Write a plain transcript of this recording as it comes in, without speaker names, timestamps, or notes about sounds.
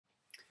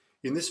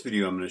In this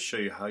video, I'm going to show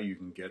you how you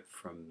can get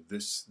from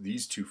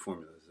these two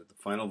formulas, that the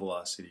final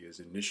velocity is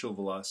initial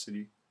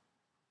velocity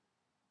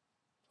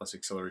plus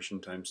acceleration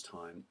times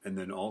time, and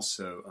then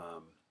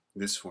also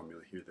this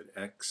formula here, that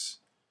x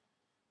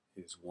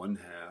is 1/2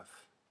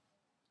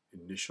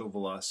 initial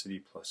velocity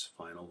plus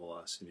final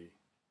velocity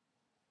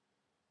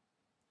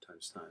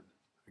times time.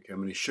 Okay, I'm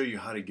going to show you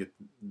how to get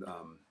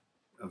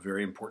a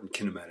very important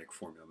kinematic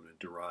formula. I'm going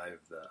to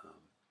derive the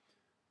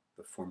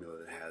formula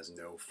that has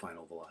no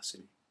final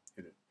velocity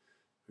in it.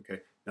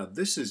 Okay, now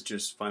this is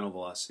just final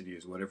velocity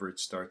is whatever it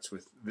starts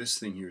with. This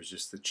thing here is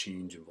just the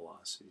change in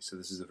velocity. So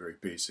this is a very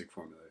basic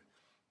formula,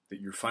 that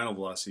your final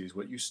velocity is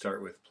what you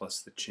start with plus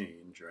the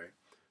change, right?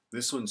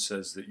 This one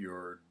says that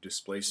your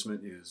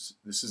displacement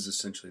this is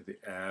essentially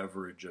the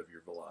average of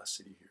your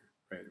velocity here,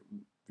 right?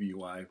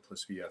 Vy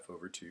plus Vf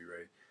over 2,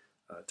 right,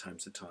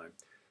 times the time.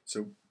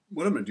 So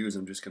what I'm going to do is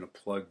I'm just going to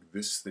plug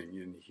this thing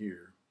in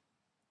here.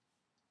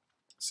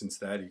 Since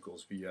that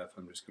equals Vf,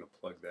 I'm just going to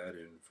plug that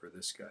in for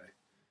this guy.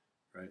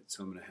 Right,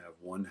 so I'm going to have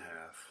 1/2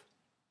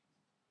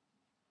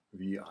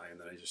 Vi, and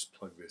then I just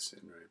plug this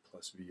in, right,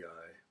 plus Vi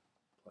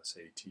plus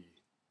At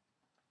times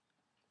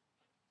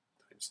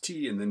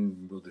T, and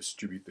then we'll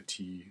distribute the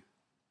T.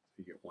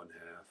 You get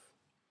 1/2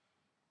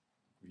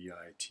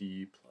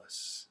 Vit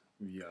plus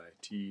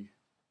Vit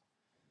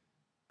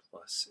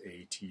plus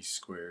At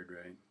squared,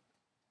 right?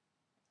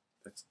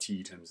 That's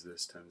T times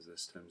this times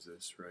this times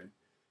this, right?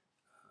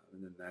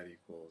 And then that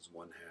equals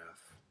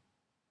 1/2.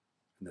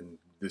 And then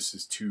this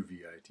is 2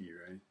 Vit,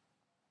 right?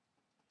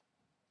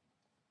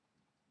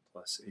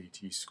 Plus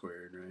At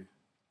squared, right?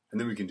 And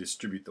then we can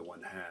distribute the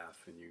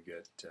 1/2, and you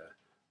get that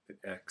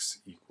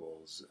x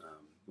equals,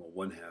 well,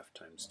 1/2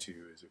 times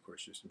 2 is, of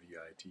course, just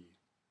Vit,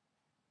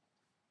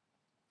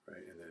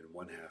 right? And then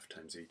 1/2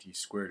 times At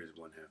squared is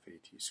 1/2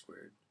 At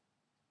squared.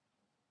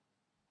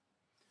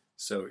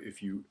 So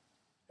if you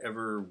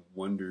ever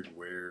wondered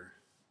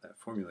where that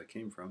formula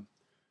came from,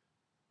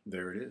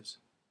 there it is.